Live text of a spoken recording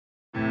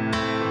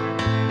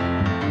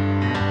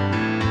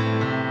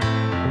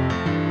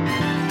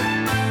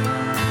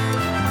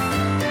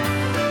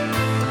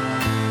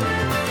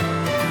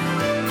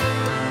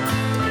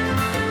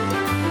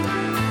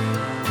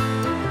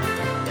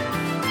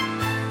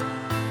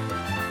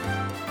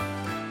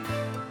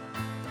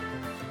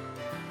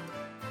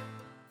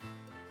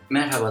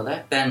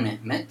Merhabalar, ben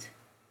Mehmet.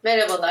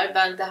 Merhabalar,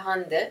 ben de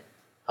Hande.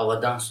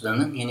 Havadan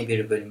Sudan'ın yeni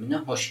bir bölümüne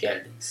hoş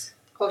geldiniz.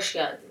 Hoş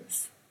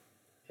geldiniz.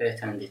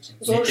 Evet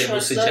Hande'ciğim. Zor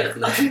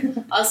şartlar.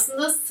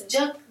 Aslında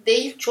sıcak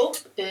değil çok,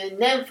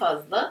 nem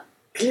fazla.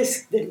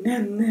 Klasikte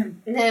nem.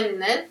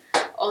 Nem.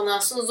 Ondan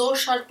sonra zor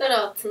şartlar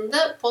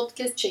altında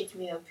podcast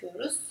çekimi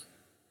yapıyoruz.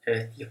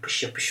 Evet,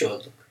 yapış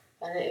olduk.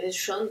 Yani evet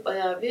şu an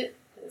bayağı bir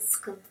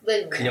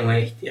sıkıntıdayım. Klimaya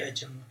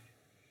ihtiyacım var.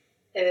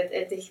 Evet,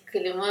 evdeki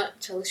klima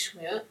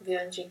çalışmıyor. Bir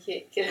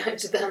önceki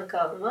kiracıdan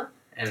kalma.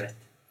 Evet.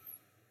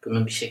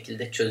 Bunu bir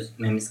şekilde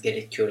çözmemiz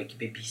gerekiyor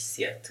gibi bir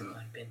hissiyatım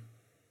var benim.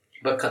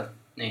 Bakalım.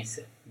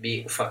 Neyse.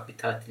 Ufak bir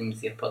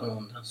tatilimizi yapalım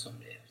ondan sonra.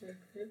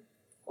 Hı.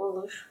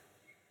 Olur.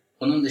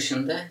 Onun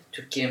dışında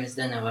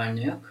Türkiye'mizde ne var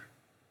ne yok?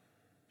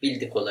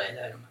 Bildik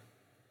olaylar mı?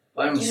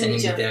 Var mı senin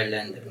bir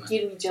değerlendirmen?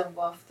 Girmeyeceğim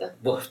bu hafta.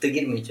 Bu hafta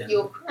girmeyeceğim.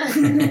 Yok.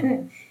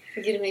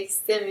 Girmek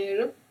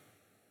istemiyorum.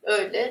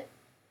 Öyle.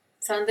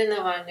 Sende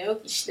ne var ne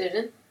yok?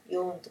 İşlerin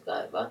yoğundu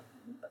galiba.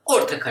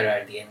 Orta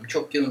karar diyelim.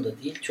 Çok yoğun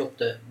da değil, çok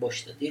da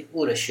boş da değil.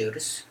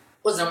 Uğraşıyoruz.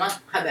 O zaman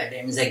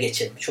haberlerimize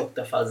geçelim. Çok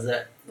da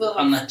fazla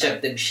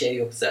anlatacak da bir şey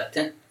yok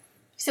zaten.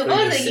 İşte bu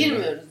arada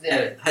girmiyoruz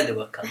yani. Evet, hadi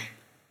bakalım.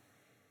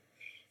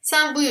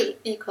 Sen buyur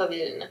ilk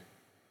haberini.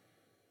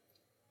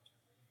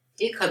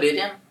 İlk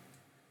haberim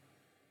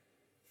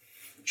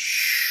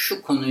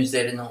şu konu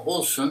üzerine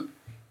olsun.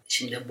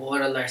 Şimdi bu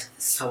aralar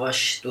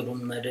savaş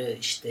durumları,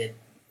 işte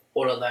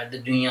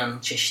oralarda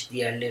dünyanın çeşitli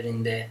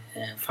yerlerinde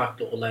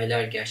farklı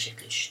olaylar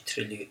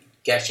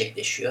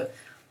gerçekleşiyor.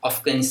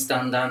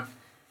 Afganistan'dan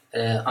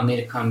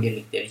Amerikan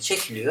birlikleri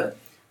çekiliyor.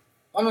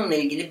 Onunla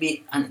ilgili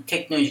bir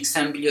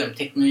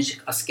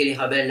teknolojik askeri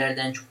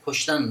haberlerden çok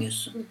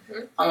hoşlanmıyorsun.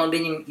 Hı. Ama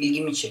benim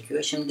ilgimi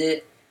çekiyor.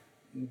 Şimdi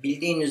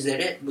bildiğin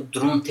üzere bu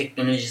drone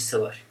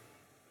teknolojisi var.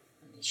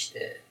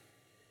 İşte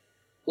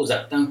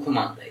uzaktan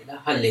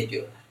kumandayla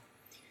hallediyorlar.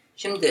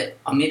 Şimdi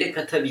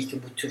Amerika tabii ki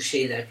bu tür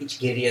şeyler hiç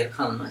geriye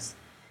kalmaz.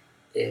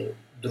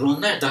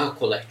 Dronlar daha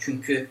kolay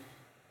çünkü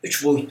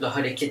 3 boyutlu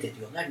hareket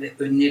ediyorlar ve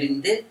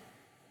önlerinde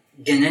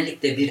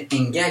genellikle bir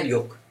engel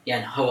yok.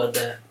 Yani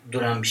havada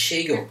duran bir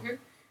şey yok. Hı.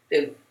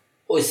 Ve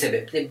o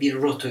sebeple bir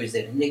rota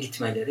üzerinde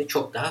gitmeleri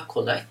çok daha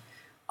kolay.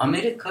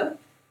 Amerika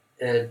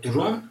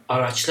drone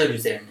araçlar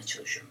üzerine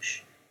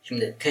çalışıyormuş.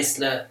 Şimdi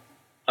Tesla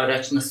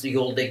araç nasıl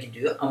yolda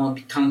gidiyor ama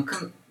bir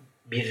tankın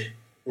bir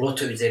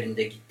rota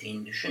üzerinde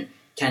gittiğini düşün.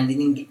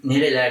 Kendinin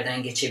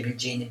nerelerden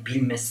geçebileceğini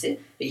bilmesi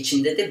ve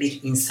içinde de bir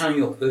insan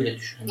yok, öyle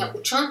düşün. Ya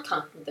uçan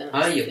tank mı demek?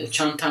 Hayır,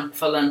 uçan tank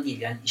falan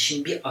değil. Yani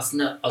işin bir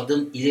aslında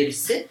adım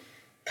ilerisi,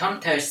 tam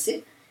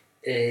tersi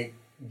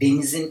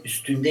denizin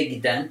üstünde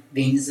giden,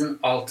 denizin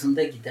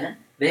altında giden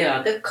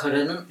veya da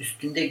karanın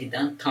üstünde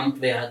giden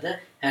tank veya da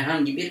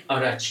herhangi bir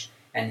araç.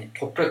 Yani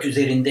toprak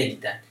üzerinde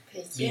giden,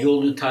 bir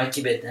yolu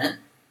takip eden,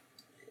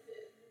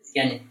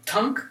 yani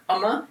tank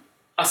ama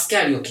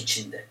asker yok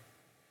içinde.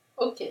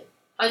 Okey.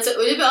 Hatta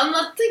öyle bir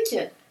anlattın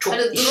ki. Çok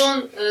hani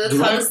drone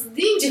tarzı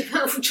deyince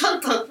ben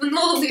uçan tank mı ne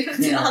oluyor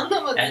diye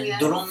anlamadım yani.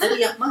 Droneları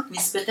yapmak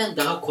nispeten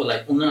daha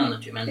kolay. Onu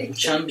anlatıyorum. Yani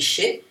uçan bir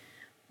şey.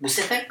 Bu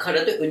sefer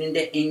karada önünde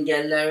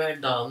engeller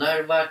var,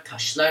 dağlar var,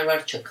 taşlar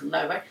var,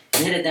 çakıllar var.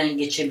 Nereden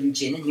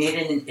geçebileceğini,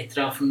 nerenin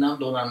etrafından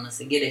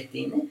dolanması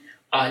gerektiğini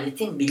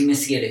aletin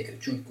bilmesi gerekiyor.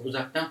 Çünkü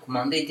uzaktan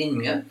kumanda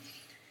edilmiyor.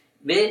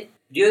 Ve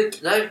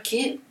diyorlar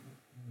ki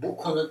bu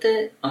konuda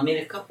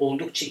Amerika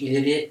oldukça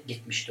ileri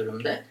gitmiş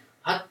durumda.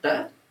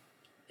 Hatta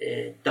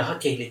daha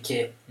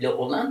tehlikeli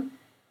olan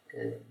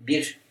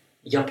bir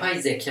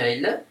yapay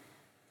zekayla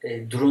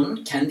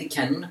drone'un kendi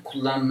kendini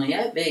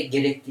kullanmaya ve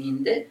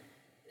gerektiğinde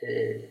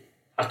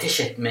ateş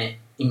etme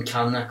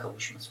imkanına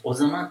kavuşması. O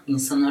zaman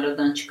insanı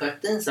aradan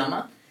çıkarttığın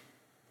zaman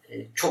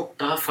çok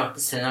daha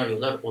farklı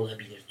senaryolar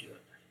olabilir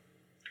diyorlar.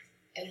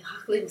 Evet,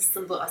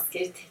 haklıymışsın, bu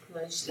askeri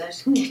teknolojiler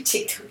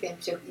gerçekten benim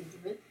çok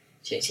ilgimi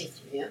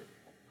çekmiyor.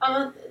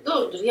 Ama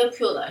doğrudur,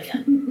 yapıyorlar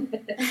yani.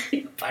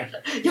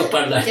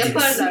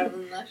 Yaparlar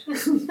bunlar.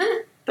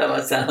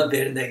 Tamam, sen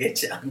haberine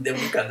geç. Hande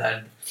bu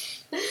kadardı.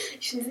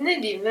 Şimdi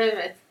ne diyeyim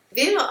Mehmet?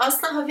 Benim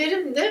aslında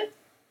haberim de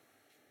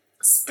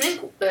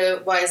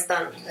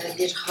Springwise'dan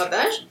bir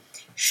haber.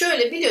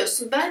 Şöyle,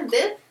 biliyorsun ben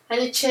de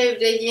hani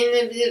çevre,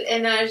 yenilenebilir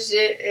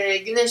enerji,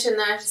 güneş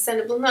enerjisi,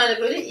 hani bunlarla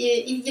böyle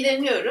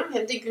ilgileniyorum.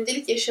 Hem de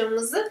gündelik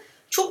yaşamımızı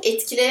çok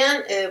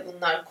etkileyen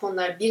bunlar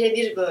konular,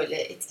 birebir böyle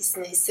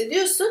etkisini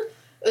hissediyorsun.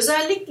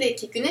 Özellikle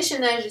ki güneş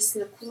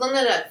enerjisini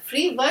kullanarak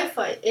free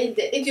Wi-Fi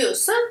elde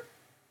ediyorsan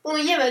bunu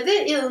yeme de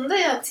yanında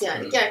yat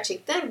yani.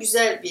 Gerçekten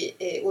güzel bir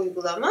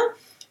uygulama.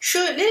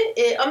 Şöyle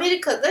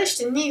Amerika'da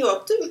işte New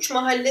York'ta 3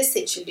 mahalle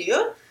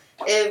seçiliyor.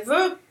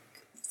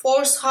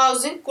 Workforce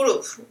Housing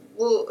Group,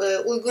 bu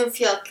uygun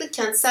fiyatlı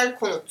kentsel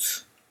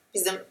konut.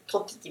 Bizim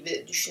TOKİ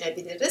gibi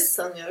düşünebiliriz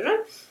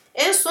sanıyorum.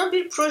 En son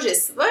bir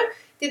projesi var.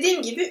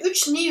 Dediğim gibi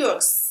 3 New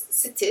York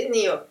City,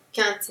 New York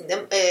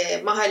kentinde,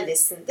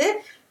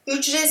 mahallesinde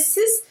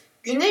ücretsiz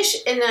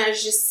güneş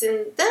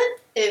enerjisinden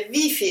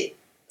Wi-Fi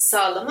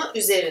sağlama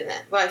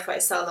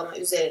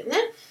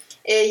üzerine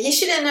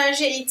yeşil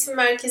enerji eğitim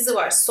merkezi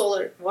var,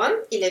 Solar One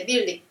ile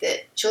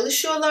birlikte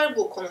çalışıyorlar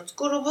bu konut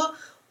grubu.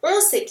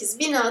 18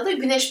 binada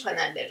güneş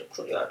panelleri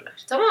kuruyorlar.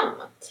 Tamam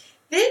mı?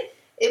 Ve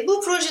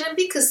bu projenin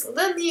bir kısmı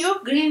da New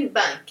York Green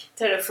Bank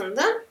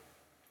tarafından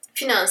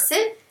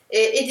finanse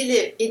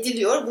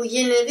ediliyor. Bu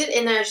yenilenebilir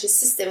enerji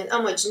sistemin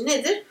amacı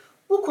nedir?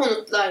 Bu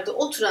konutlarda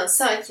oturan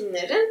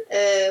sakinlerin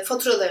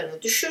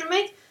faturalarını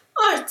düşürmek,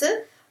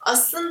 artı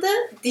aslında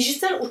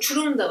dijital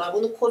uçurum da var.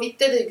 Bunu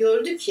Covid'de de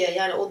gördük ya,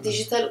 yani o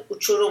dijital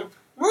uçurumu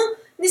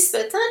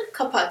nispeten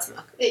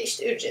kapatmak ve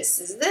işte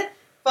ücretsiz de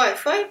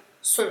Wi-Fi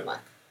sunmak.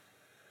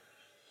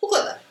 Bu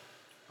kadar.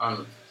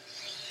 Anladım.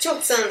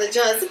 Çok sana da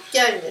cazip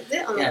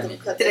gelmedi anladığım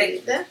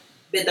kadarıyla. Direkt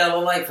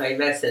bedava Wi-Fi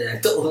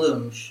verseler de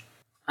olurmuş.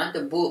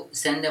 Hani bu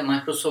sende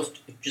Microsoft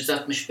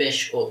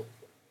 365, o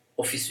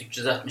Office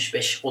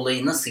 365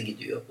 olayı nasıl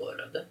gidiyor bu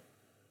arada?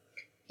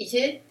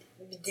 İyi.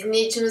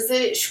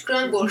 Dinleyicimize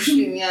şükran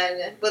borçluyum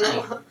yani. Bana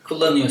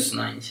kullanıyorsun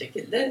aynı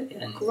şekilde.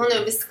 Yani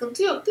kullanıyorum. Bir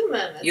sıkıntı yok değil mi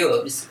Mehmet?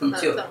 Yok, bir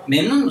sıkıntı yok. Tamam.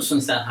 Memnun musun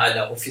sen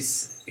hala Office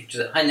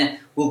 365?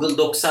 Hani Google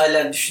Docs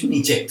hala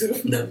düşünmeyecek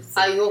durumda mısın?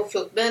 Ay yok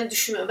ben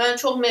düşünmüyorum. Ben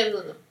çok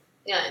memnunum.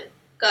 Yani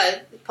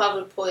gayet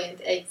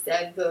PowerPoint,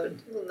 Excel, Word,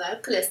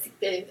 bunlar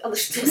klasik benim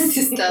alıştığım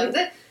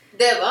sistemde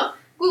devam.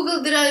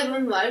 Google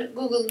Drive'ım var.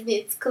 Google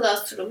Meet,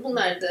 Classroom,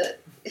 bunlar da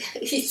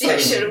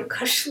ihtiyaçlarımı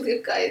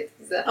karşılıyor gayet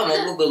güzel. Ama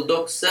Google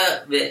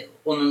Docs'a ve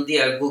onun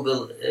diğer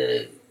Google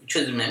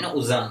çözümlerine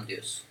uzağım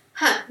diyorsun.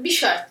 Bir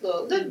şartlı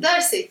oldu.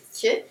 Dersek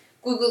ki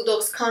Google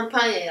Docs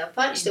kampanya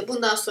yapar. İşte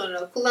bundan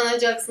sonra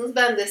kullanacaksınız.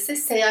 Ben de size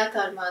seyahat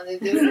armağan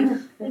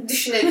ediyorum.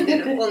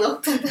 Düşünebilirim o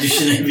noktada.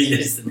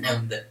 Düşünebilirsin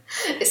hem de.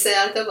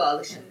 Seyahate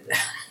bağlı şimdi.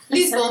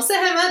 Lisbon'sa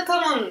hemen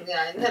tamam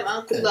yani.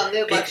 Hemen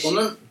kullanmaya başlıyor. Peki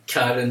onun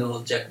kârı ne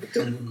olacak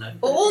bütün bunlar?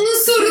 O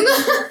onun sorunu.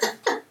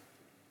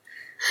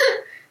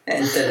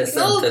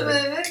 Enteresan. Ne oldu tabii.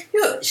 Mehmet?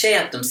 Yok,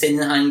 yaptım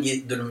senin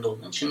hangi durumda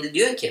olduğunu. Şimdi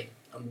diyor ki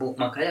bu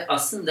makale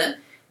aslında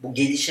bu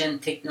gelişen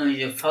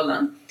teknoloji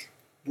falan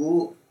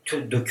bu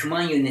tür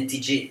doküman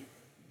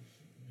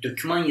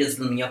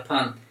yazılımı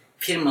yapan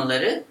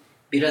firmaları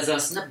biraz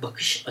aslında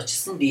bakış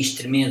açısını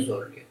değiştirmeye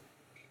zorluyor.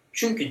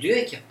 Çünkü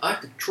diyor ki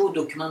artık çoğu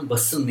doküman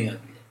basılmıyor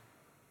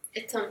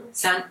bile. Tamam.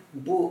 Sen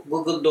bu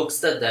Google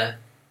Docs'ta da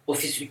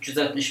Office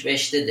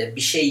 365'te de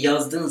bir şey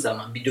yazdığın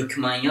zaman, bir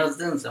doküman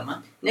yazdığın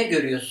zaman ne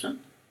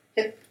görüyorsun?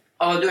 Hep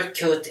A4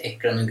 kağıt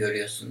ekranı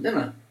görüyorsun değil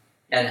mi?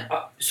 Yani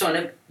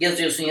sonra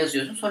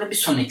yazıyorsun sonra bir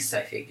sonraki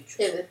sayfaya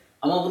geçiyorsun. Evet.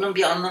 Ama bunun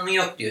bir anlamı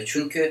yok diyor.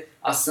 Çünkü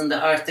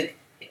aslında artık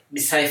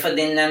bir sayfa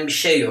denilen bir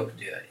şey yok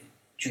diyor.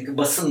 Çünkü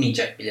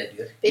basılmayacak bile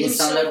diyor. Benim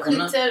İnsanlar için o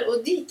kriter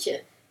o değil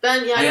ki.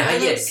 Ben yani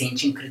hayır, senin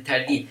için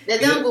kriter değil.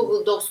 Neden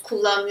Google Docs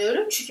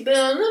kullanmıyorum? Çünkü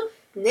ben onu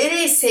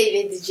nereye save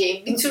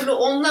edeceğim? Bir türlü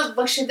onunla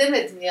baş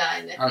edemedim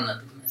yani.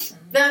 Anladım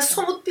mesela. Ben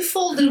somut bir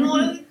folder'ımı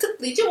oraya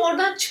tıklayacağım,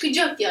 oradan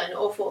çıkacak yani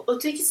o folder.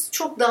 Ötekisi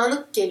çok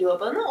dağınık geliyor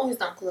bana, o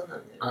yüzden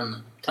kullanamıyorum.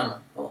 Anladım.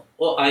 Tamam.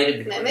 O ayrı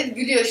bir konu. Mehmet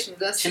gülüyor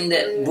şimdi.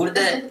 Şimdi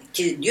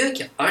buradaki diyor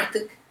ki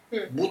artık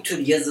bu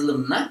tür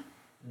yazılımlar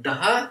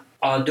daha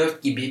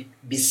A4 gibi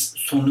biz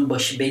sonu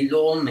başı belli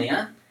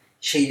olmayan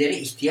şeylere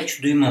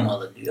ihtiyaç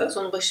duymamalı diyor.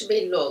 Sonu başı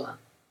belli olan.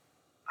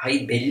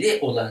 Hayır,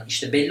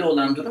 belli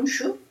olan durum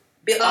şu.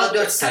 Bir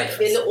A4 sayfası.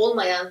 Belli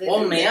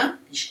olmayan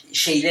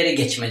şeylere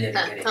geçmeleri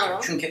gerekiyor.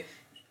 Tamam. Çünkü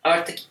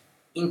artık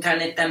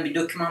internetten bir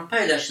doküman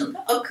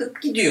paylaştığında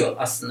akıp gidiyor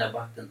aslında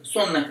baktığında.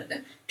 Sonuna kadar.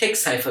 Tek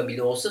sayfa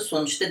bile olsa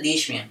sonuçta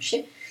değişmeyen bir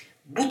şey.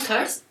 Bu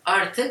tarz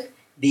artık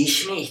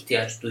değişime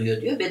ihtiyaç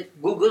duyuyor diyor ve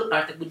Google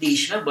artık bu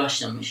değişime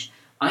başlamış.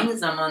 Aynı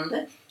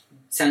zamanda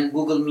sen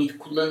Google Meet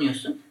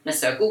kullanıyorsun.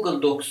 Mesela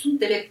Google Docs'un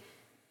direkt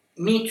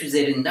Meet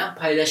üzerinden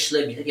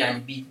paylaşılabilir.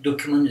 Yani bir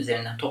doküman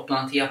üzerinden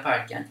toplantı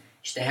yaparken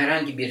işte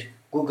herhangi bir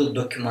Google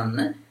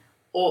dokümanını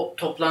o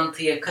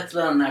toplantıya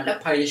katılanlarla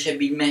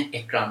paylaşabilme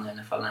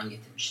ekranlarını falan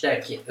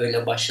getirmişler ki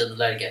öyle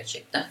başladılar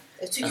gerçekten.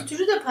 Çünkü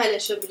türü de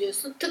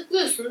paylaşabiliyorsun.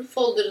 Tıklıyorsun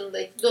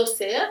folder'ındaki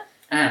dosyaya,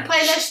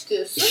 paylaş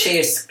diyorsun.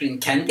 Share screen.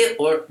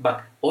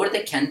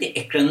 Orada kendi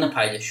ekranını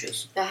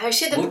paylaşıyorsun. Ya her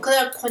şeyde bu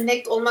kadar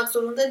connect olmak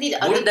zorunda değil.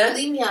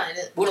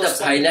 Burada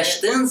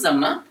paylaştığın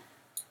zaman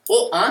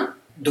o an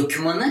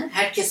dokümanı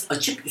herkes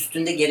açıp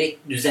üstünde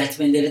gerek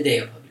düzeltmeleri de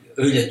yapabiliyor.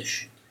 Öyle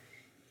düşün.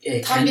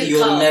 Kendi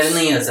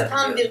yorumlarını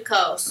yazabiliyor. Tam bir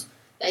kaos.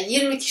 Yani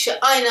 20 kişi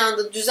aynı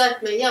anda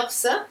düzeltme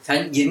yapsa.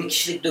 Sen 20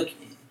 kişilik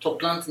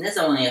toplantı ne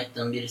zaman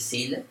yaptığın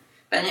birisiyle?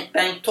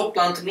 Ben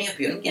toplantımı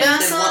yapıyorum. Ben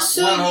sana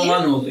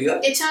söyleyeyim.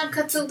 Oluyor. Geçen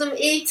katıldığım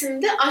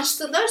eğitimde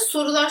açtılar,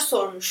 sorular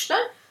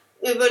sormuşlar.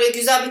 Böyle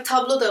güzel bir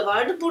tablo da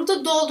vardı.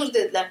 Burada doldur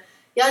dediler.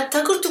 Yani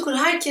takır tukur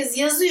herkes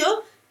yazıyor.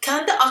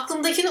 Kendi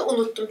aklımdakini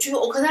unuttum. Çünkü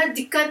o kadar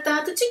dikkat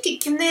dağıtıcı ki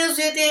kim ne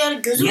yazıyor diye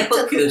yani gözüm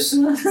takılıyor. Niye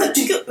bakıyorsun?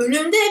 Çünkü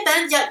önümde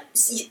ben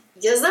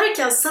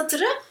yazarken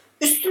satıra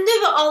üstünde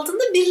ve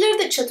altında birileri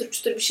de çatır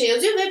çutur bir şey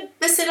yazıyor ve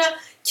mesela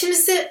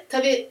kimisi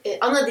tabii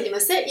ana dili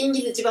mesela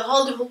İngilizce ve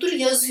haldır huldur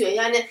yazıyor.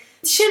 Yani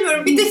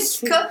yetişemiyorum, bir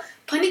dakika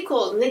panik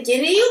oldum. Ne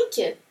gereği yok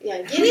ki.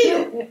 Yani gereği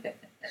yok.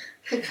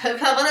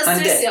 Bana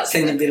stres yaptı.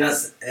 Seni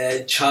biraz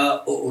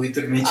çağa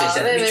uydurmaya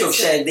çalışan. Evet. Birçok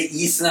şeyde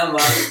iyisin ama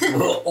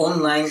bu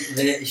online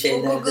ve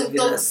şeylerde Google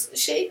biraz...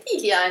 Docs şey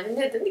değil yani.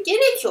 Neden?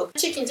 Gerek yok.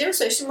 Çekince mi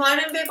söyleyeyim?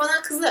 Muharrem Bey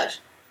bana kızar.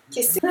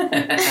 Kesin.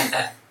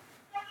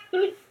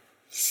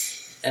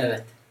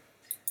 Evet.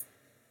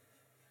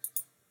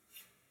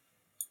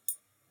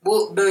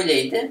 Bu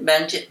böyleydi.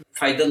 Bence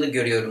faydalı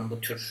görüyorum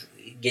bu tür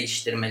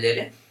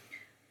geliştirmeleri.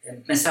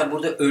 Mesela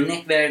burada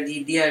örnek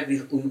verdiği diğer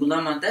bir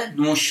uygulamada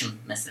Notion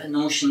mesela.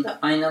 Notion'da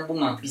aynen bu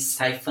mantık. Bir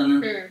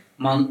sayfanın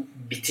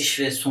bitiş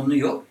ve sonu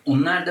yok.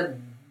 Onlar da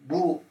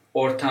bu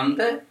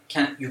ortamda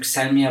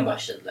yükselmeye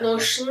başladılar.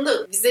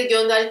 Notion'da bize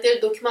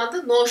gönderdikleri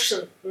dokümanda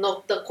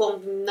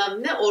notion.com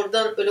bilmem ne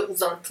oradan öyle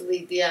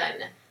uzantılıydı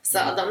yani.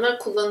 Mesela adamlar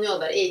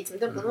kullanıyorlar.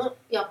 Eğitimde bunu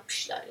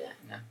yapmışlar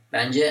yani.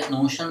 Bence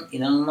Notion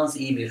inanılmaz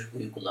iyi bir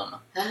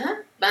uygulama.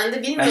 Ben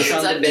de bilmiyorum. Ben şu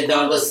anda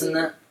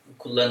bedavasını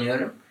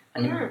kullanıyorum.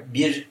 Hani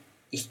bir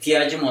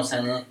ihtiyacım olsa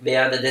hani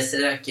veya da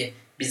deseler ki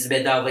biz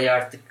bedavayı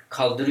artık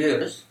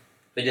kaldırıyoruz,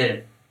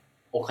 öderim.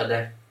 O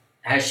kadar.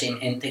 Her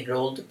şeyin entegre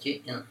oldu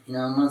ki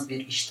inanılmaz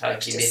bir iş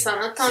takibi. İşte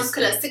sana tam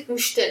sistem. Klasik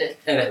müşteri.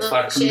 Evet,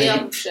 farkındayım. Şey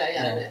yapmışlar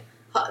yani. Evet.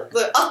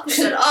 Böyle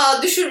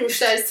atmışlar,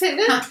 düşürmüşler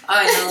seni.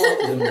 Aynen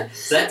o durumda.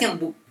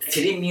 Zaten bu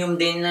freemium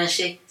denilen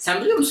şey,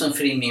 sen biliyor musun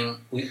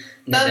freemium?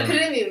 Ben demek?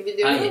 Premium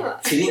biliyorum. Hayır,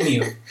 ama.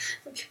 Freemium.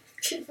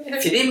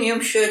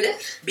 Freemium şöyle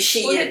bir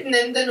şeyi... O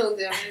neden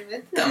oluyor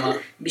Mehmet? Tamam.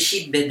 Bir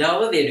şey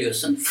bedava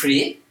veriyorsun,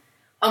 free.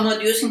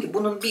 Ama diyorsun ki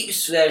bunun bir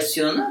üst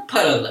versiyonu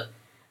paralı.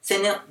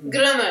 Seni...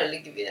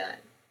 Grammarly gibi yani.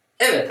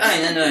 Evet,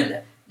 aynen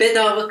öyle.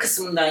 Bedava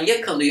kısmından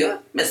yakalıyor.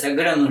 Mesela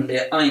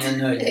Grammarly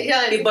aynen öyle.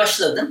 Yani. Bir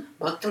başladım.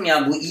 Baktım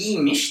ya bu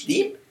iyiymiş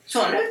deyip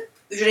sonra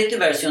ücretli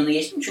versiyonuna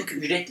geçtim. Çünkü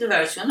ücretli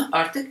versiyonu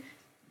artık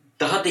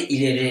daha da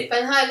ileri.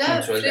 Ben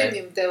hala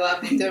premium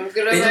devam ediyorum.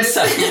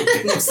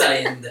 benim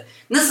sayemde.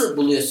 Nasıl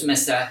buluyorsun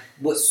mesela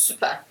bu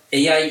süper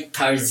AI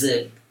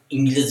tarzı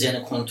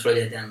İngilizceni kontrol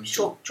eden bir şey?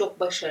 Çok çok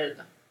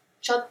başarılı.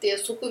 Çat diye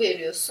soku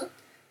veriyorsun.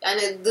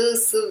 Yani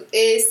D'sı,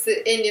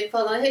 E'si, N'i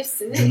falan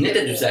hepsini cümle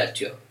de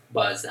düzeltiyor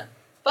bazen.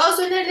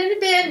 Bazı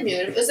önerilerini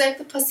beğenmiyorum.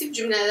 Özellikle pasif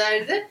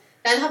cümlelerde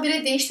yani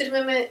habire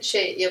değiştirmeme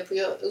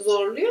yapıyor,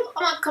 zorluyor.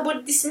 Ama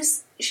kabul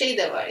dismiss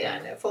de var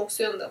yani,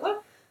 fonksiyonu da var.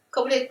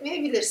 Kabul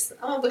etmeyebilirsin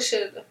ama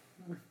başarılı.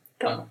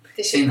 Tamam.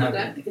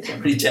 Teşekkürler.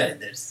 Rica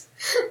ederiz.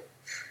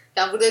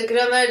 Yani burada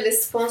Grammarly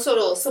sponsor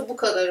olsa bu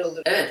kadar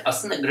olur. Evet,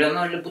 aslında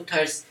Grammarly bu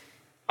tarz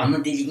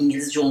ana dili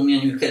İngilizce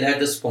olmayan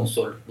ülkelerde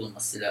sponsorluk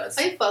bulması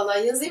lazım. Ayıp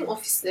vallahi, yazayım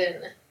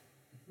ofislerine.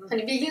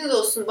 Hani bilginiz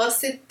olsun,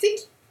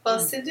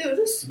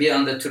 bahsediyoruz. Bir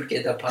anda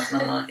Türkiye'de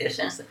patlama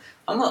yaşarsa.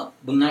 Ama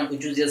bunlar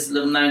ucuz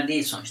yazılımlar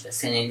değil sonuçta.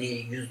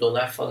 Seneliği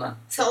 $100 falan.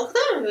 Sen o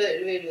kadar mı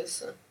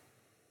veriyorsun?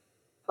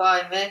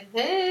 Vay be.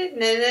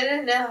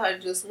 Nelere ne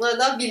harcıyorsun? Bunlar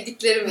daha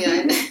bildiklerim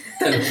yani.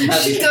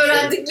 Şimdi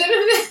öğrendiklerim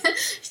ve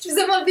hiçbir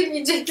zaman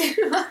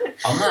bilmeyeceklerim var.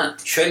 Ama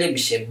şöyle bir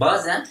şey.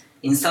 Bazen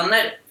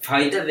insanlar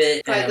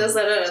fayda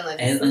zarar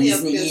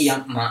analizini iyi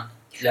yapma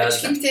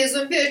lazım. Çünkü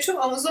televizyon bir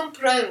açıyorum, Amazon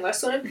Prime var.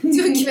 Sonra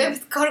diyor ki evet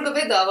kargo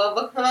bedava,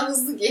 bak hemen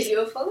hızlı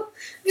geliyor falan.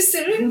 Bir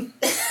sürü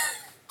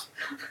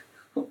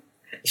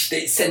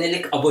İşte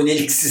senelik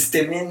abonelik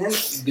sisteminin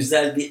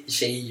güzel bir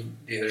şeyiyim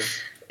diyorum.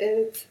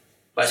 Evet.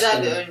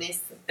 Güzel bir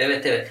örneğisin.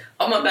 Evet.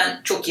 Ama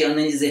ben çok iyi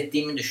analiz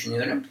ettiğimi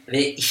düşünüyorum. Ve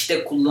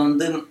işte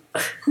kullandığım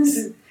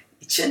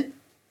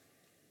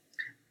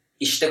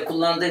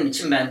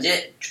için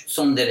bence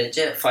son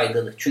derece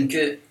faydalı.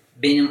 Çünkü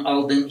benim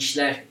aldığım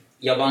işler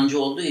yabancı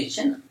olduğu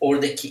için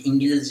oradaki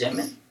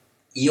İngilizcemin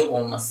iyi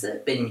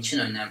olması benim için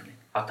önemli.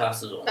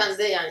 Hatasız olması. Ben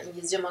de yani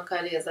İngilizce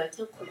makale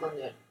yazarken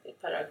kullanıyorum. Bir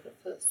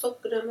paragrafı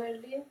sok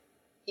Grammarly'ye,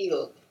 iyi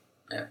oluyor.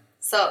 Evet.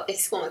 Sağ ol,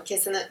 eksik olma,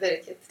 kesene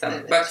bereket. Tamam.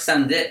 Evet. Bak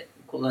sen de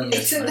kullanıyorsun.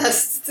 Etinden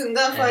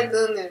sütünden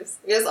faydalanıyoruz.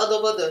 Biraz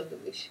Adobe'a döndü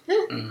bu iş.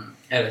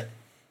 Evet.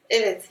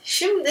 Evet.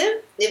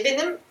 Şimdi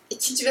benim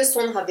ikinci ve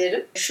son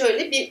haberim.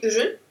 Şöyle bir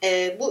ürün.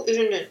 Bu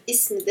ürünün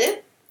ismi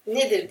de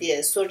nedir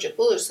diye soracak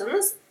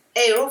olursanız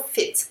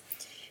AeroFit.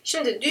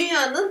 Şimdi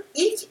dünyanın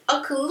ilk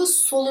akıllı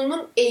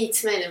solunum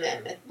eğitmeni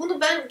Mehmet.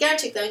 Bunu ben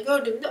gerçekten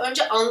gördüğümde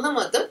önce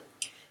anlamadım.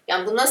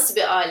 Yani bu nasıl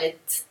bir alet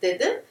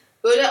dedim.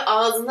 Böyle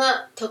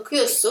ağzına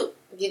takıyorsun.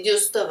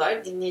 Videosu da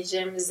var.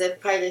 Dinleyicilerimize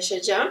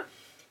paylaşacağım.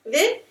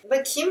 Ve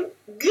bakayım,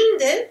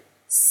 günde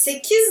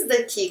 8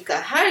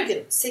 dakika, her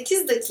gün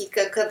 8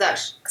 dakika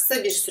kadar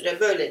kısa bir süre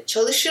böyle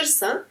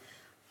çalışırsan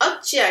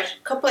akciğer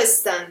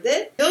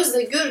kapasitende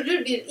gözle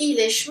görülür bir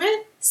iyileşme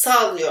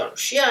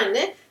sağlıyormuş.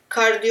 Yani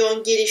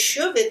kardiyon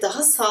gelişiyor ve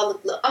daha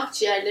sağlıklı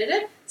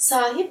akciğerlere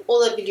sahip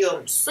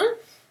olabiliyormuşsun.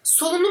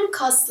 Solunum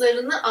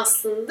kaslarını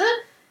aslında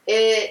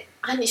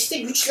hani işte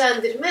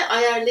güçlendirme,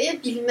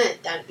 ayarlayabilme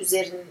yani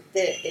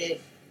üzerinde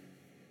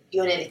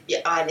yönelik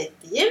bir alet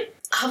diyeyim.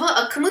 Hava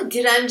akımı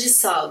direnci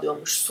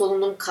sağlıyormuş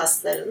solunum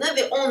kaslarına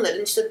ve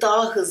onların işte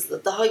daha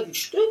hızlı, daha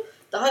güçlü,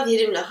 daha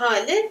verimli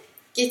hale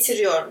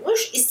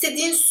getiriyormuş.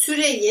 İstediğin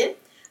süreyi,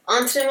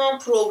 antrenman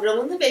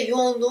programını ve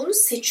yoğunluğunu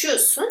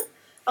seçiyorsun.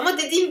 Ama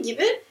dediğim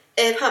gibi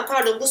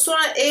bu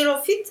sonra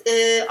AeroFit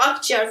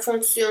akciğer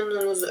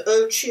fonksiyonunuzu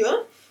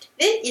ölçüyor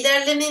ve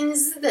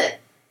ilerlemenizi de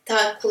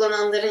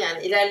kullananların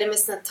yani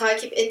ilerlemesine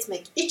takip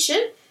etmek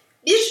için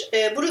bir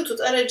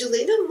Bluetooth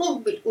aracılığıyla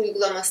mobil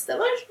uygulaması da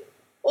var.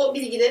 O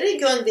bilgileri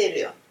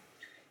gönderiyor.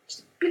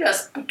 İşte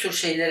Biraz bu tür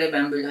şeylere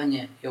ben böyle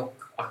hani yok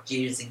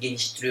akciğerimizi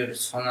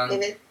geliştiriyoruz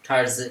falan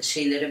tarzı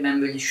şeylere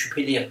ben böyle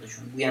şüpheli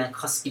yaklaşıyorum. Bu yani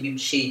kas gibi bir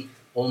şey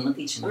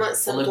olmadığı için. Ama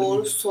sen olabilir.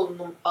 doğru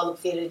solunum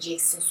alıp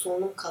vereceksin.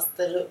 Solunum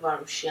kasları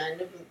varmış yani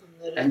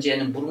bunları. Bence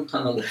yani burun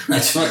kanallarını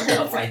açmak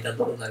daha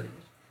faydalı olabilir.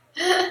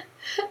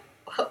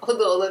 O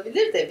da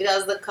olabilir de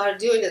biraz da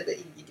kardiyoyla da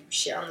ilgili bir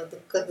şey anladığım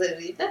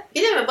kadarıyla.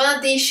 Bilemem,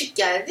 bana değişik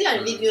geldi.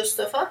 Yani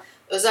videosu falan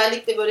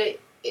özellikle böyle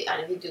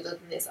yani videoda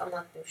neyse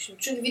anlatmıyorum şimdi.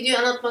 Çünkü videoyu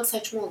anlatmak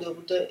saçma oluyor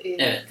burada.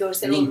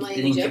 Görsel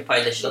olmayınca. Linki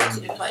paylaşalım.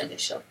 Linkini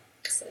paylaşalım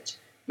kısaca.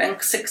 Ben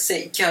kısa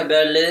 2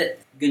 haberle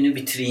günü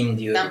bitireyim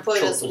diyorum. Ben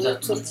Poyraz'ı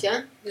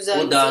uyuturken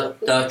güzel bu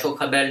daha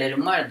çok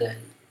haberlerim var da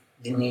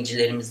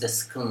dinleyicilerimiz de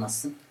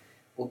sıkılmasın.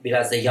 Bu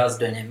biraz da yaz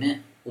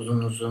dönemi.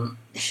 Uzun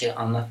bir şey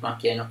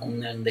anlatmak yerine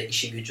onların da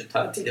işi gücü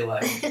tatili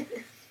var.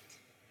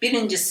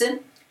 Birincisi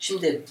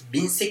şimdi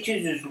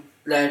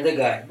 1800'lerde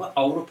galiba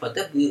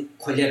Avrupa'da bir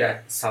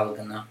kolera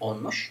salgını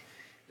olmuş.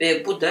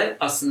 Ve bu da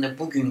aslında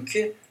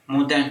bugünkü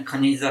modern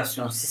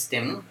kanalizasyon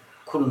sisteminin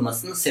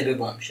kurulmasının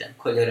sebebi olmuş. Yani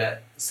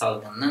kolera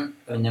salgınının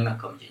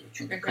önlemek amacıyla.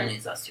 Çünkü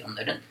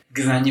kanalizasyonların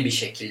güvenli bir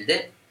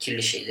şekilde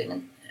kirli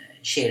şeylerin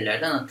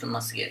şehirlerden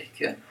atılması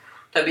gerekiyor.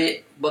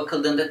 Tabii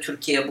bakıldığında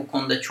Türkiye bu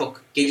konuda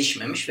çok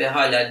gelişmemiş ve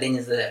hala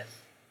denize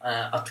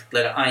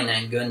atıkları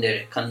aynen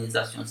göndererek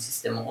kanalizasyon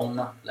sistemi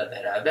olmakla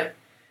beraber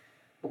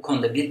bu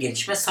konuda bir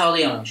gelişme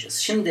sağlayamamışız.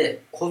 Şimdi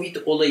Covid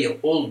olayı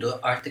oldu.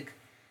 Artık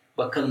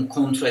bakalım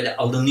kontrole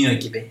alınıyor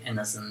gibi en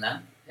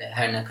azından.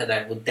 Her ne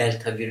kadar bu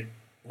delta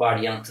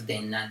varyantı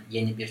denilen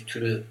yeni bir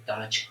türü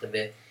daha çıktı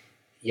ve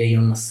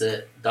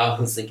yayılması daha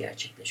hızlı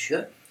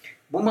gerçekleşiyor.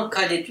 Bu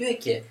makale diyor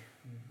ki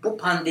bu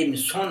pandemi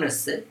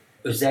sonrası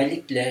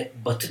özellikle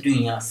Batı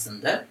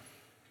dünyasında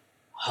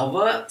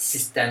hava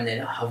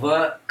sistemleri,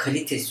 hava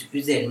kalitesi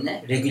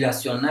üzerine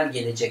regülasyonlar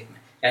gelecek mi?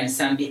 Yani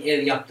sen bir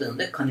ev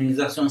yaptığında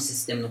kanalizasyon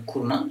sistemini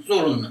kurman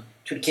zorunlu.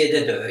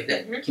 Türkiye'de de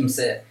öyle.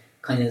 Kimse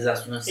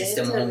kanalizasyon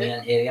sistemi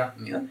olmayan ev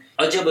yapmıyor.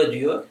 Acaba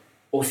diyor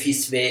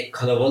ofis ve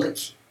kalabalık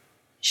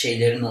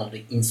şeylerin olduğu,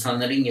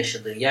 insanların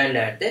yaşadığı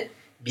yerlerde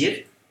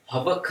bir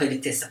hava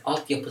kalitesi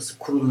altyapısı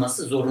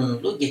kurulması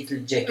zorunluluğu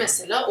getirilecek.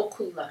 Mesela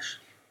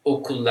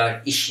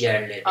okullar, iş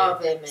yerleri,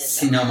 AVM'ler.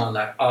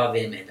 Sinemalar,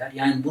 AVM'ler.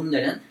 Yani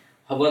bunların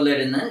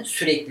havalarını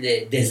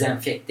sürekli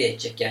dezenfekte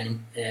edecek. Yani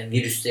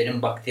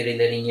virüslerin,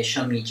 bakterilerin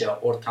yaşamayacağı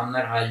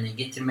ortamlar haline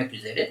getirmek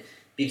üzere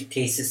bir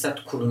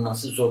tesisat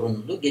kurulması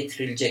zorunluluğu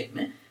getirilecek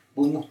mi?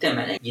 Bu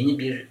muhtemelen yeni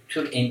bir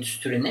tür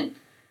endüstrinin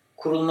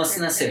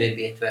kurulmasına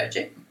sebebiyet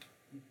verecek.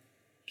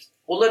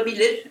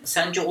 Olabilir.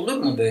 Sence olur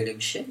mu böyle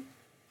bir şey?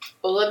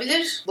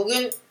 Olabilir.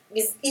 Bugün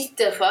biz ilk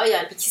defa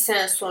yani 2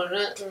 sene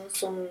sonra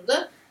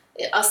sonunda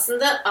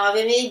aslında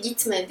AVM'ye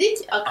gitmedik.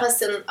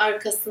 Akasya'nın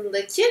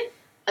arkasındaki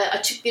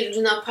açık bir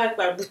Luna Park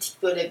var. Butik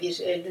böyle bir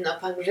Luna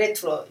Park.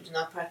 Retro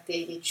Luna Park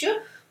diye geçiyor.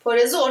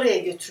 Poyraz'ı oraya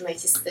götürmek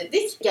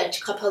istedik. Gerçi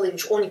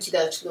kapalıymış. 12'de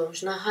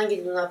açılıyormuş.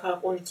 Hangi Luna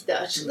Park 12'de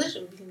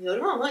açılır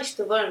bilmiyorum ama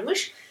işte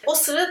varmış. O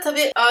sıra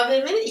tabii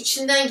AVM'nin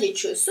içinden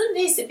geçiyorsun.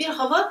 Neyse bir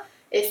hava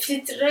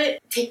filtre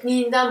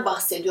tekniğinden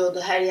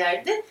bahsediyordu her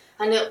yerde.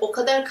 Hani o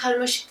kadar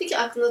karmaşıktı ki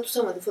aklında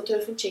tutamadı.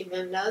 Fotoğrafını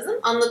çekmem lazım.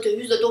 Anlatıyor.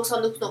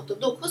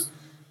 %99.9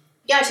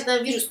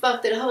 gerçekten virüs,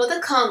 bakteri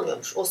havada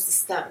kalmıyormuş o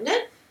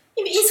sistemle.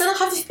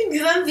 İnsana hafif bir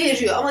güven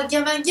veriyor. Ama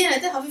ben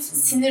gene de hafif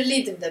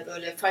sinirliydim de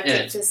böyle fark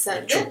ettin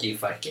sen de. Çok iyi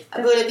fark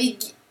ettim. Böyle bir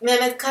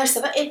Mehmet kaç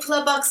sefer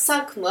Apple'a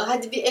baksak mı?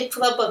 Hadi bir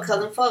Apple'a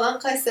bakalım falan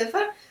kaç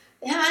sefer.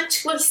 Hemen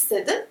çıkmak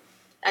istedim.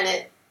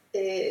 Yani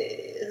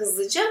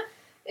hızlıca.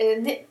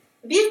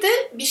 Bir de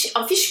bir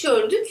afiş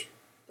gördük.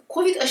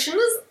 Covid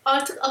aşımız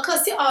artık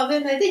Akasya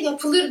AVM'de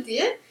yapılır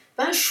diye.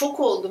 Ben şok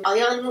oldum.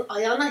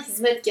 Ayağına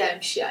hizmet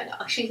gelmiş yani.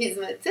 Aşı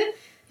hizmeti.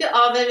 Ve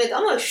AVM'de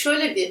ama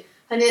şöyle bir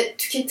hani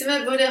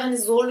tüketime böyle hani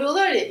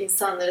zorluyorlar ya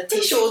insanları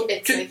teşvik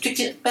etmek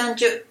için.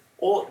 Bence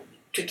o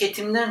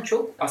tüketimden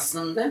çok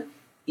aslında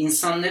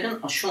insanların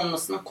aşı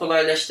olmasını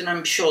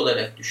kolaylaştıran bir şey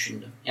olarak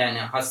düşündüm. Yani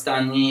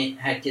hastaneye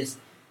herkes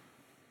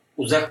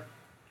uzak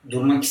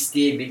durmak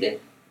isteyebilir.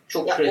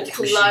 Çok ya pratik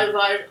okullar bir şey.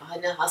 var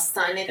hani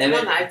hastane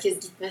tamam herkes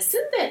gitmesin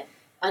de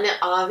hani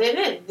AVM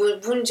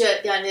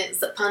bunca yani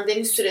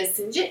pandemi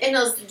süresince en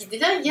az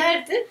gidilen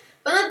yerdi.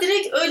 Bana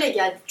direkt öyle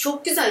geldi.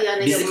 Çok güzel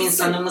yani. Bizim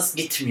insanımız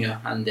gitmiyor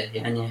Hande.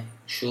 Yani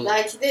şu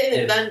belki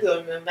de ben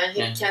görmüyorum. Ben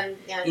hep yani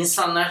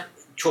İnsanlar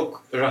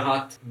çok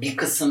rahat, bir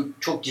kısım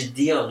çok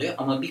ciddiye alıyor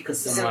ama bir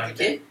kısım bizim var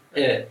ki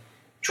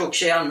çok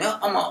şey almıyor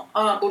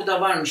ama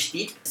burada varmış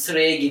deyip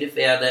sıraya girip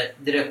veya da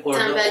direkt orada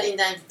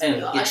tembelliğinden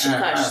gitmiyor. Aşı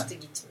karşıtı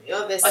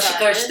gitmiyor vesaire. Aşı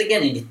karşıtı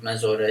gene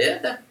gitmez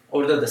oraya da.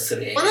 Orada da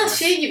sıraya bana girmez.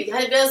 Şey gibi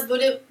hani biraz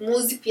böyle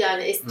muzip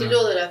yani esprili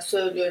olarak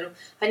söylüyorum.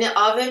 Hani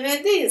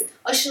AVM'deyiz.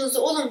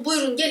 Aşınızı olun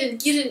buyurun gelin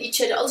girin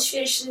içeri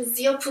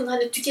alışverişinizi yapın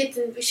hani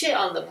tüketin bir şey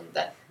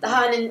anlamında. Daha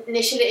hani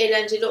neşeli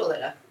eğlenceli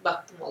olarak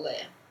baktım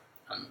olaya.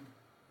 Anladım.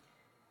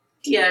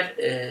 Diğer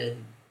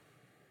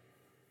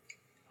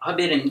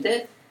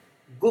haberimde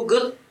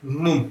Google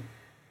Mum.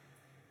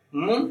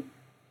 Mum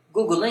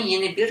Google'ın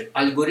yeni bir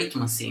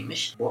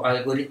algoritmasıymış. Bu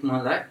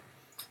algoritmalar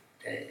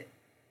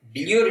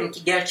biliyorum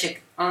ki gerçek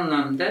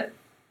anlamda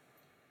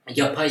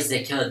yapay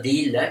zeka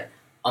değiller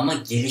ama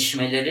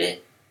gelişmeleri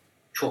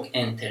çok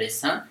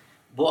enteresan.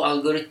 Bu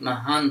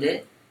algoritma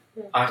Hande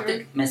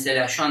artık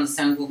mesela şu anda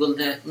sen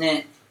Google'da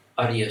ne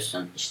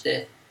arıyorsun?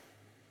 İşte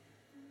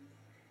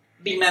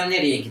bilmem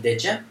nereye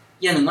gideceğim,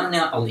 yanıma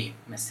ne alayım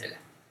mesela.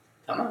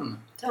 Tamam mı?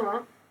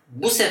 Tamam.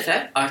 Bu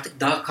sefer artık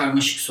daha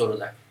karmaşık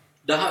sorular.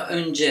 Daha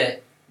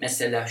önce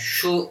mesela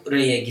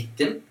şuraya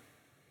gittim.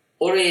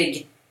 Oraya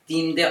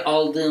gittiğimde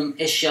aldığım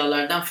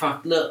eşyalardan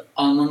farklı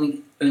almamı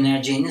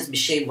önereceğiniz bir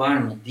şey var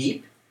mı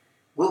deyip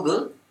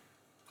Google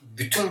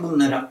bütün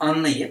bunları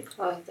anlayıp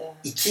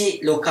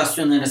iki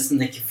lokasyon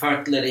arasındaki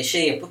farkları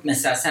yapıp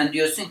mesela sen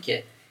diyorsun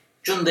ki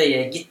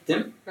Cunda'ya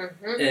gittim,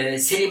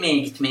 Selime'ye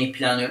gitmeyi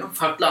planlıyorum.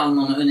 Farklı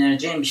almamı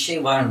önereceğim bir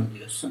şey var mı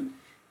diyorsun.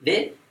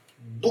 Ve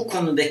bu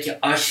konudaki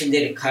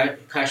arşivleri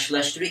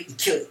karşılaştırıyor.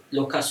 İki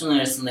lokasyon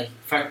arasındaki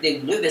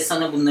farkları buluyor ve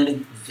sana bunları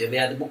diziyor.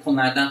 Veya da bu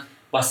konulardan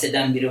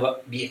bahseden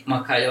bir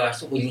makale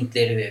varsa o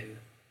linkleri veriyor.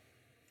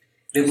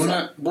 Ve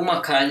bu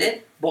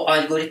makale bu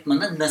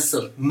algoritmanın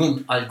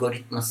Moon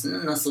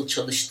algoritmasının nasıl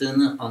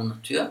çalıştığını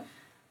anlatıyor.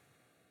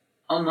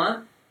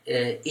 Ama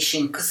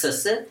işin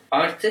kısası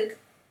artık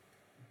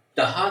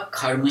daha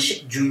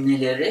karmaşık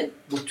cümleleri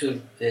bu tür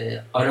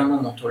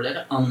arama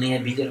motorları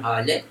anlayabilir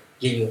hale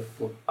geliyor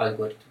bu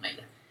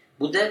algoritmayla.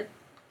 Bu da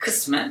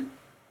kısmen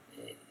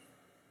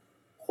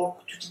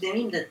korkutucu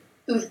demeyeyim de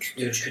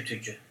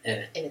ürkütücü.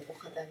 Evet. Evet, o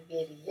kadar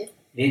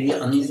veriyi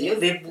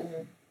anlıyor ve bu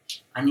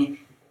hani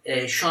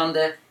şu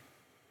anda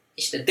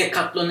işte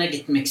Decathlon'a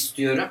gitmek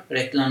istiyorum.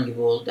 Reklam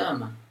gibi oldu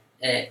ama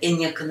en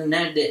yakını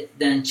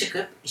nereden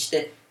çıkıp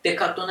işte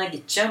Decathlon'a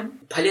gideceğim.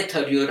 Palet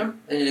arıyorum.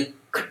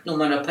 40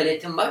 numara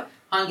paletim var.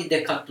 Hangi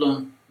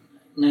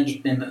Decathlon'a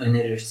gitmemi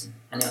önerirsin?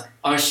 Hani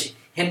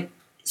hem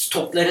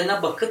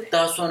stoklarına bakıp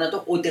daha sonra da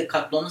o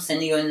Decathlon'u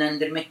seni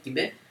yönlendirmek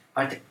gibi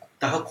artık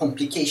daha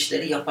komplike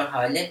işleri yapar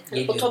hale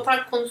geliyor.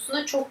 Otopark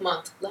konusunda çok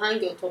mantıklı.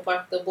 Hangi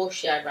otoparkta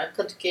boş yer var?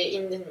 Kadıköy'e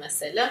indin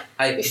mesela.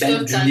 Hayır,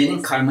 ben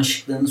cümlenin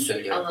karmaşıklığını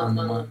söylüyorum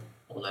anlama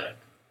olarak.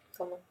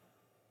 Tamam.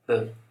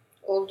 Böyle.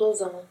 Oldu o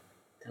zaman.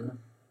 Tamam.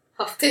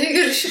 Haftaya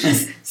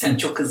görüşürüz. Sen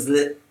çok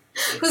hızlı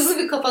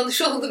bir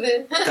kapanış oldu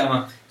benim.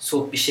 Tamam.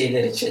 Soğuk bir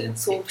şeyler içelim.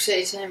 Soğuk bir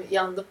şey içelim.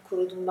 Yandım,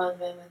 kurudum ben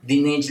Mehmet.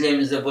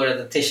 Dinleyicilerimize bu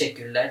arada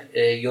teşekkürler.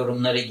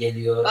 Yorumları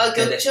geliyor.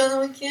 Gökçe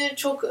Hanım'ınkini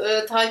çok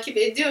takip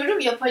ediyorum.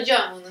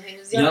 Yapacağım onu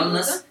henüz yapmadım.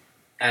 Yalnız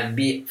yani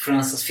bir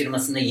Fransız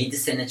firmasında 7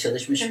 sene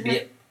çalışmış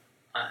bir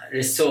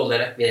resi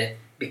olarak ve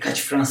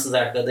birkaç Fransız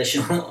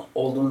arkadaşım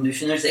olduğunu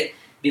düşünürsek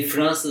bir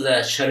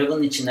Fransız'a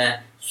şarabın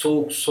içine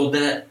soğuk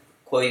soda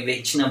koy ve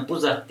içine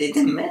buz at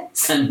dedim mi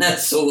senden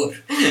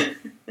soğur.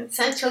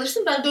 Sen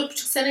çalıştın, ben 4,5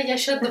 sene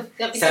yaşadım.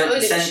 Ya bir de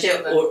öyle bir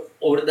şey var.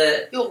 Orada...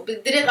 Yok,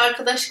 direkt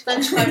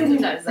arkadaşlıktan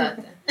çıkartırlar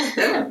zaten.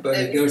 Değil mi?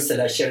 Böyle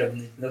görseler şarabın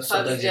içinde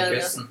soda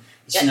görüyorsun.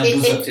 İçine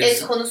buz atıyorsun.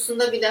 Et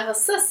konusunda bile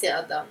hassas ya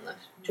adamlar.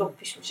 Çok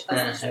pişmiş, az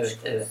pişmiş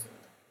konusunda. Evet.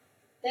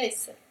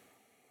 Neyse.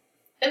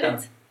 Evet.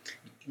 Tamam.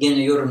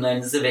 Gene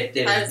yorumlarınızı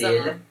bekleriz her diyelim.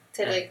 Her zaman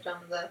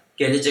Telegram'da.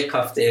 Gelecek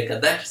haftaya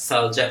kadar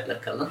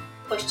sağlıcakla kalın.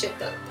 Hoşça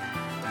kalın.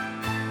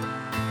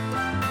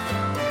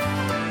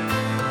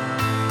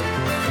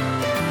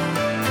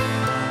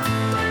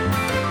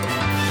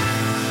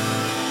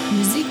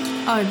 Müzik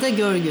Arda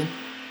Görgün.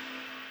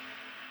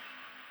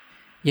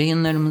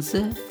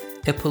 Yayınlarımızı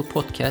Apple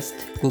Podcast,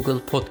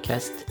 Google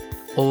Podcast,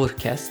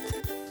 Overcast,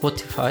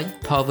 Spotify,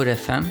 Power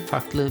FM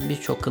farklı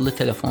birçok akıllı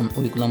telefon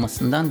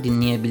uygulamasından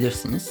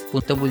dinleyebilirsiniz. Bu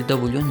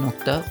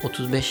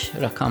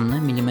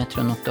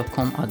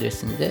www.35rakamlı-mm.com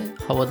adresinde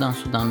Havadan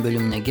Sudan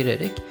bölümüne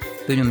girerek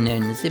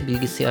bölümlerinizi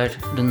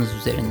bilgisayarınız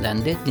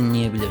üzerinden de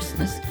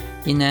dinleyebilirsiniz.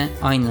 Yine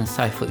aynı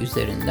sayfa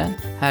üzerinden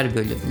her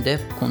bölümde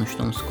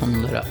konuştuğumuz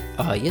konulara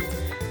ait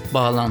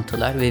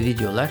bağlantılar ve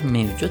videolar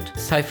mevcut.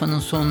 Sayfanın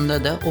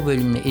sonunda da o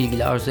bölümle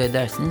ilgili arzu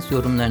ederseniz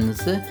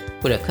yorumlarınızı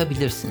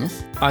bırakabilirsiniz.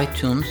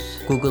 iTunes,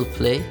 Google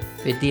Play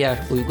ve diğer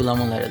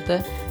uygulamalara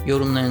da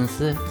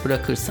yorumlarınızı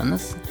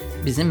bırakırsanız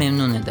bizi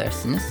memnun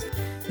edersiniz.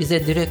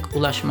 Bize direkt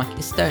ulaşmak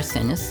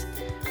isterseniz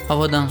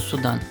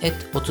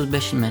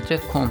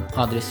havadansudan@35mm.com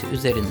adresi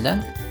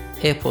üzerinden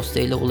e-posta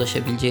ile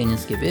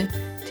ulaşabileceğiniz gibi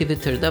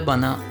Twitter'da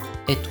bana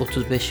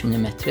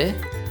 @35mm,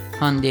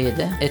 Hande'ye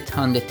de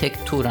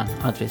 @handetekturan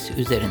adresi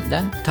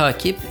üzerinden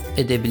takip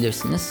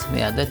edebilirsiniz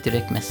veya da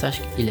direkt mesaj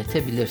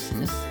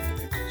iletebilirsiniz.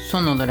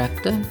 Son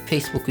olarak da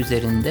Facebook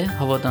üzerinde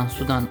Havadan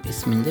Sudan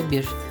isminde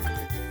bir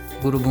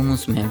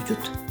grubumuz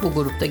mevcut. Bu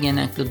grupta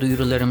genellikle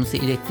duyurularımızı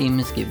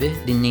ilettiğimiz gibi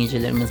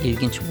dinleyicilerimiz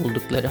ilginç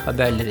buldukları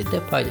haberleri de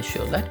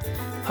paylaşıyorlar.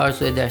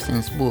 Arzu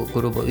ederseniz bu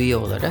gruba üye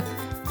olarak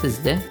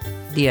siz de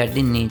diğer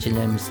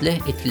dinleyicilerimizle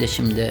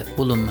etkileşimde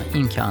bulunma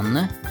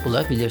imkanını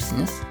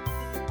bulabilirsiniz.